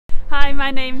Hi,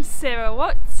 my name's Sarah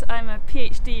Watts. I'm a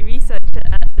PhD researcher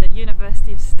at the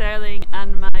University of Stirling,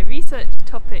 and my research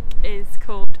topic is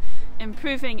called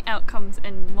Improving Outcomes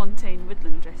in Montane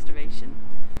Woodland Restoration.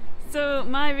 So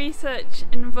my research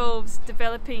involves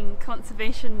developing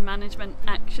conservation management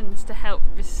actions to help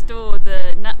restore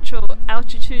the natural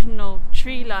altitudinal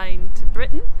tree line to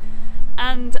Britain,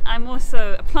 and I'm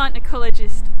also a plant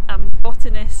ecologist and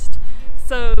botanist,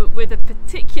 so with a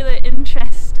particular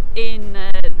interest in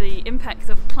the impacts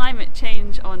of climate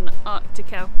change on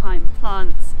arctic-alpine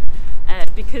plants,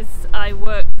 because I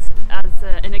worked as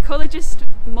an ecologist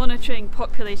monitoring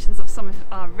populations of some of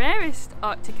our rarest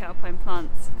arctic-alpine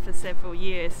plants for several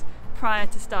years prior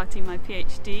to starting my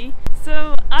PhD.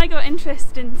 So I got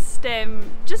interested in STEM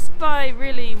just by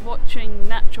really watching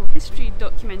natural history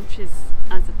documentaries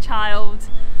as a child.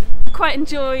 I quite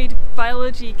enjoyed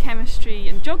biology, chemistry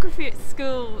and geography at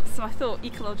school, so I thought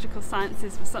ecological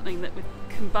sciences was something that would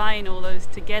combine all those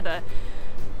together.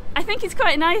 I think it's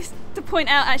quite nice to point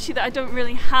out actually that I don't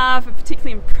really have a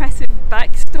particularly impressive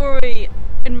backstory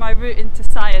in my route into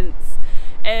science.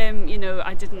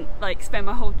 I didn't spend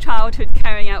my whole childhood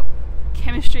carrying out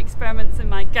chemistry experiments in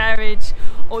my garage,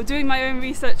 or doing my own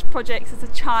research projects as a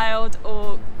child,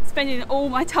 or spending all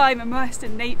my time immersed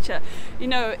in nature.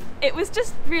 It was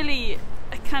just really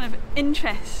a kind of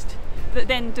interest that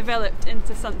then developed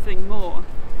into something more.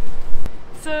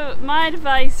 So my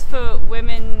advice for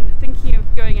women thinking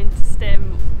of going into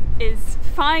STEM is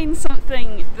find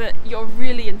something that you're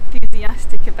really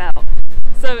enthusiastic about.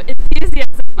 So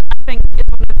enthusiasm, I think, is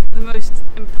one of the most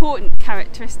important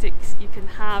characteristics you can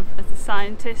have as a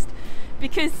scientist,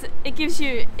 because it gives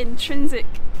you intrinsic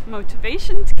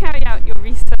motivation to carry out your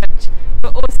research,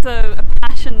 but also a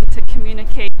passion to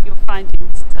communicate your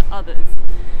findings to others.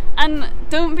 And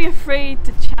don't be afraid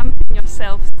to champion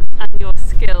yourself and your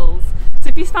skills. So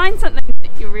if you find something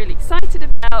that you're really excited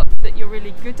about, that you're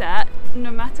really good at, no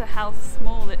matter how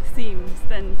small it seems,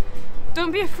 then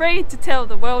don't be afraid to tell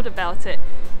the world about it,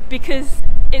 because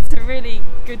it's a really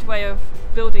good way of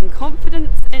building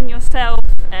confidence in yourself